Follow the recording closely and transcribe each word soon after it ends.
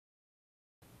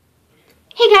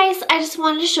Hey guys, I just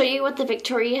wanted to show you what the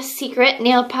Victoria's Secret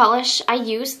nail polish I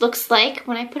used looks like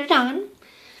when I put it on.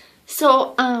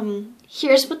 So,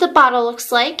 here's what the bottle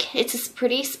looks like. It's this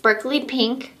pretty sparkly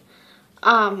pink.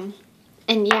 And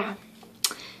yeah,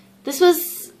 this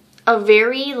was a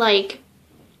very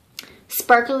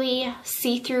sparkly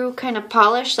see-through kind of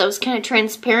polish that was kind of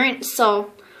transparent.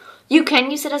 So you can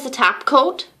use it as a top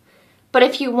coat, but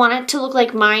if you want it to look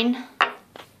like mine,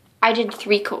 I did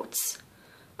 3 coats.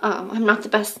 I'm not the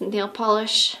best nail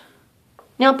polisher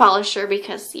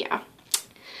because, yeah.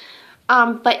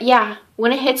 But yeah,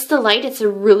 when it hits the light, it's a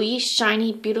really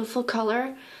shiny, beautiful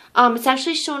color. It's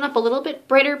actually showing up a little bit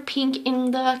brighter pink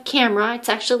in the camera. It's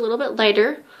actually a little bit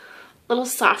lighter, a little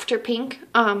softer pink.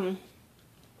 And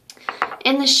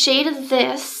the shade of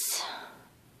this,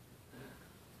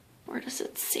 where does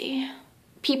it say?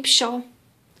 Peep Show.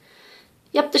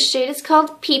 Yep, the shade is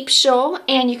called Peep Show,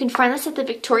 and you can find this at the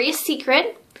Victoria's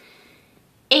Secret.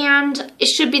 And it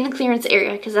should be in the clearance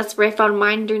area because that's where I found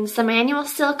mine during the semi-annual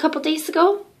sale a couple days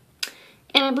ago.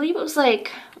 And I believe it was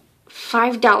like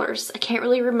 $5. I can't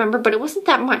really remember, but it wasn't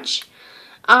that much.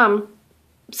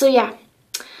 So yeah.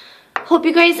 Hope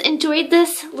you guys enjoyed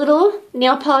this little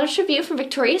nail polish review from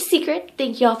Victoria's Secret.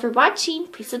 Thank you all for watching.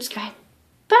 Please subscribe.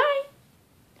 Bye!